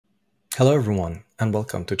Hello everyone, and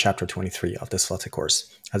welcome to chapter 23 of this Flutter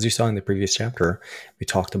course. As you saw in the previous chapter, we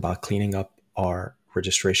talked about cleaning up our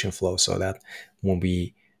registration flow so that when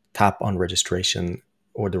we tap on registration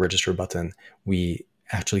or the register button, we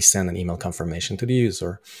actually send an email confirmation to the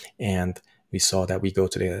user. And we saw that we go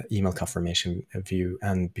to the email confirmation view,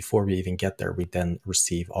 and before we even get there, we then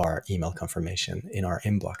receive our email confirmation in our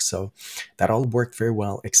inbox. So that all worked very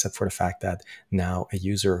well, except for the fact that now a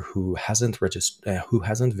user who hasn't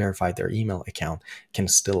verified their email account can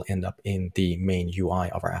still end up in the main UI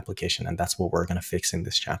of our application, and that's what we're going to fix in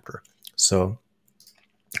this chapter. So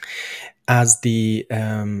as the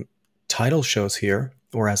title shows here,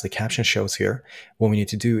 or as the caption shows here, what we need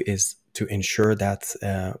to do is to ensure that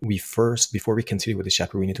before we continue with this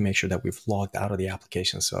chapter, we need to make sure that we've logged out of the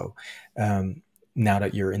application. So now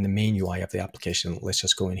that you're in the main UI of the application, let's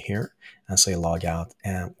just go in here and say log out,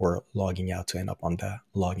 and we're logging out to end up on the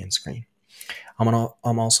login screen.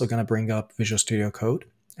 I'm also gonna bring up Visual Studio Code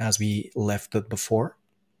as we left it before.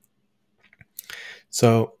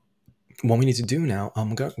 So what we need to do now,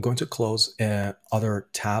 I'm going to close other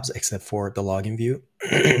tabs except for the login view.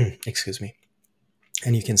 Excuse me.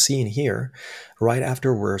 And you can see in here, right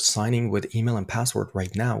after we're signing with email and password, right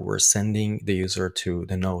now we're sending the user to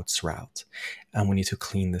the notes route, and we need to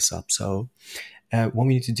clean this up. So what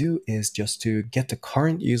we need to do is just to get the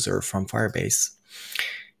current user from Firebase,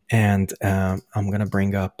 and I'm going to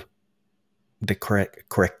bring up the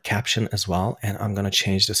correct caption as well, and I'm going to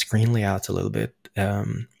change the screen layout a little bit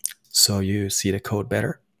so you see the code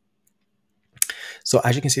better. So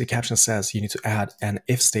as you can see, the caption says you need to add an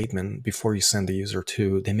if statement before you send the user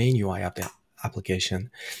to the main UI of the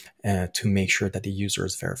application to make sure that the user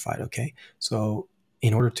is verified. Okay, so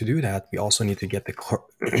in order to do that, we also need to get the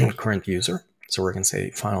current user. So we're going to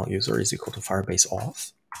say final user is equal to Firebase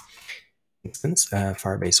auth instance,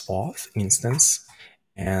 Firebase auth instance,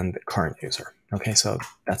 and current user. Okay, so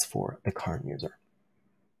that's for the current user.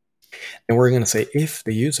 And we're going to say if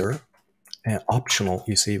the user optional,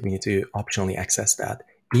 you see, we need to optionally access that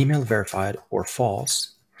email verified or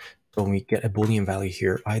false. So when we get a Boolean value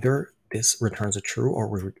here, either this returns a true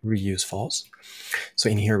or we use false. So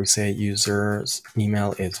in here we say user's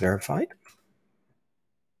email is verified.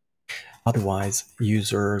 Otherwise,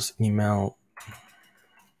 user's email,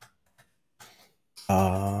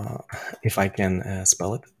 if I can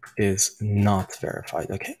spell it, is not verified.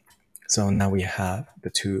 Okay, so now we have the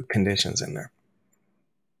two conditions in there.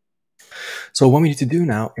 So what we need to do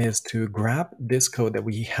now is to grab this code that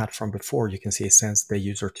we had from before. You can see it sends the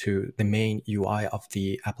user to the main UI of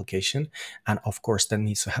the application. And of course, that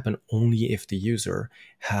needs to happen only if the user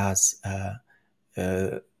has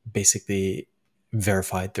basically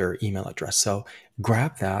verified their email address. So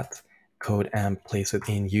grab that code and place it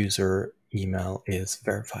in user email is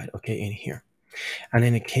verified, okay, in here. And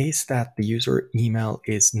in the case that the user email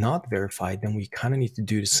is not verified, then we kind of need to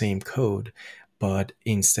do the same code, but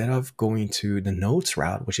instead of going to the notes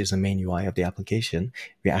route, which is the main UI of the application,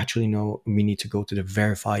 we actually know we need to go to the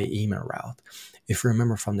verify email route. If you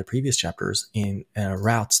remember from the previous chapters, in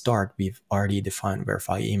route start, we've already defined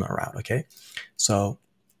verify email route, okay? So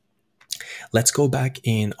let's go back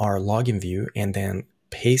in our login view and then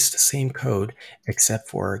paste the same code, except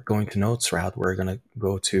for going to notes route, we're going to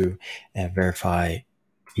go to verify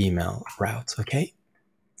email route. Okay,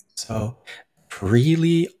 so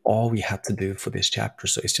really all we had to do for this chapter,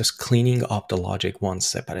 so it's just cleaning up the logic one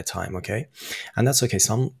step at a time. Okay, and that's okay.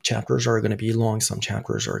 Some chapters are going to be long, some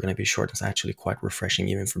chapters are going to be short. It's actually quite refreshing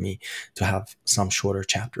even for me to have some shorter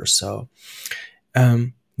chapters. So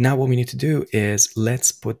now what we need to do is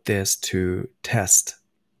let's put this to test.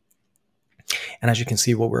 And as you can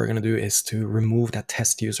see, what we're going to do is to remove that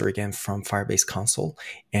test user again from Firebase console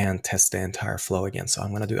and test the entire flow again. So I'm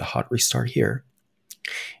going to do a hot restart here,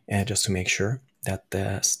 and just to make sure that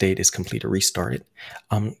the state is completely restarted.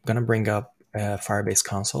 I'm going to bring up Firebase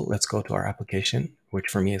console. Let's go to our application, which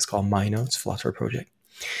for me is called My Notes Flutter project.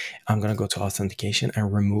 I'm going to go to authentication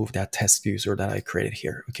and remove that test user that I created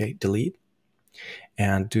here. Okay, delete.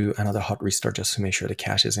 And do another hot restart just to make sure the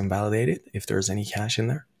cache is invalidated if there's any cache in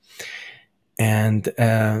there. And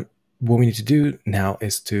what we need to do now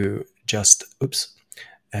is to just,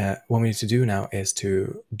 what we need to do now is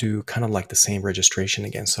to do kind of like the same registration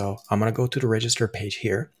again. So I'm going to go to the register page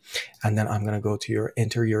here, and then I'm going to go to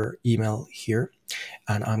enter your email here,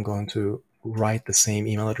 and I'm going to write the same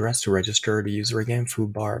email address to register the user again,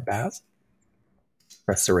 foodbar Baz.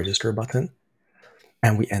 Press the register button,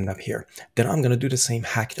 and we end up here. Then I'm going to do the same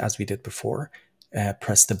hack as we did before.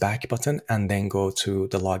 Press the back button and then go to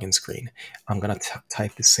the login screen. I'm going to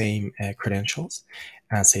type the same credentials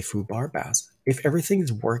and say foodbar Baz. If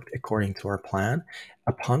everything's worked according to our plan,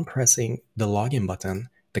 Upon pressing the login button,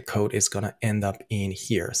 the code is going to end up in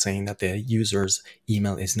here saying that the user's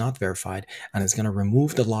email is not verified, and it's going to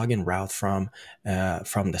remove the login route from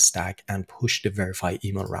the stack and push the verify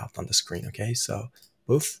email route on the screen. Okay, so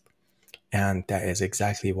poof, and that is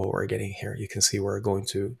exactly what we're getting here. You can see we're going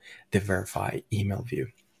to the verify email view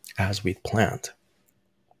as we planned.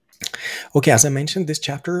 Okay, as I mentioned, this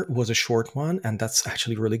chapter was a short one, and that's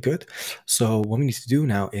actually really good. So what we need to do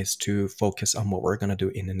now is to focus on what we're going to do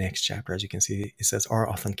in the next chapter. As you can see, it says our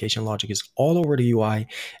authentication logic is all over the UI,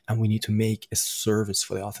 and we need to make a service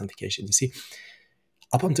for the authentication. You see,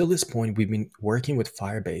 up until this point, we've been working with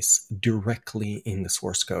Firebase directly in the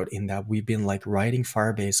source code, in that we've been like writing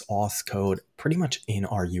Firebase auth code pretty much in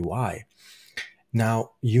our UI.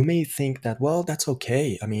 Now, you may think that, well, that's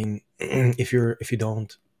okay. I mean, if you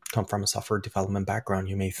don't come from a software development background,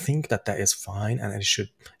 you may think that that is fine and it should,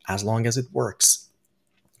 as long as it works.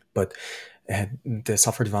 But the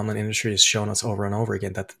software development industry has shown us over and over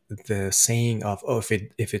again that the saying of, oh,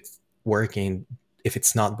 if it's working, if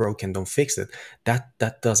it's not broken, don't fix it,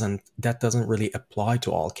 that doesn't really apply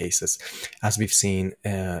to all cases, as we've seen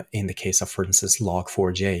in the case of, for instance,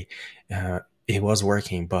 Log4j. It was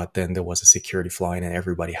working, but then there was a security flaw, and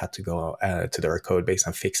everybody had to go to their code base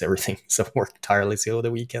and fix everything. So work tirelessly over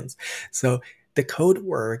the weekends. So the code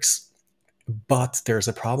works, but there's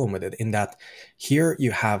a problem with it, in that here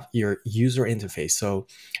you have your user interface. So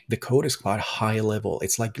the code is quite high level.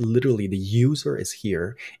 It's like literally the user is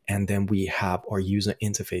here, and then we have our user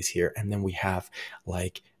interface here, and then we have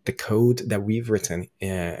like the code that we've written,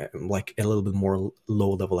 like a little bit more low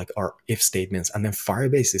level, like our if statements, and then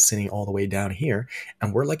Firebase is sitting all the way down here,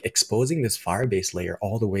 and we're like exposing this Firebase layer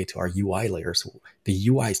all the way to our UI layer. So the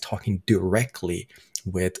UI is talking directly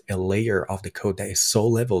with a layer of the code that is so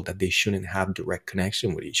level that they shouldn't have direct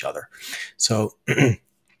connection with each other. So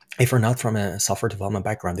if you're not from a software development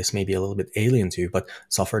background, this may be a little bit alien to you, but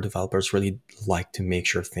software developers really like to make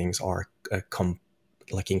sure things are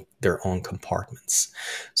like in their own compartments.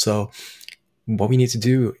 So what we need to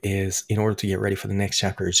do is, in order to get ready for the next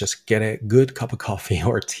chapter, is just get a good cup of coffee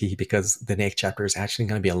or tea, because the next chapter is actually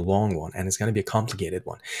going to be a long one, and it's going to be a complicated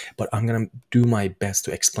one. But I'm going to do my best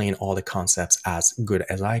to explain all the concepts as good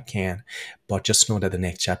as I can. But just know that the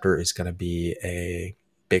next chapter is going to be a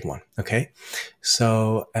big one. Okay,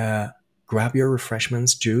 so grab your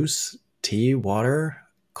refreshments, juice, tea, water,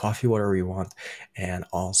 coffee, whatever you want, and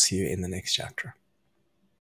I'll see you in the next chapter.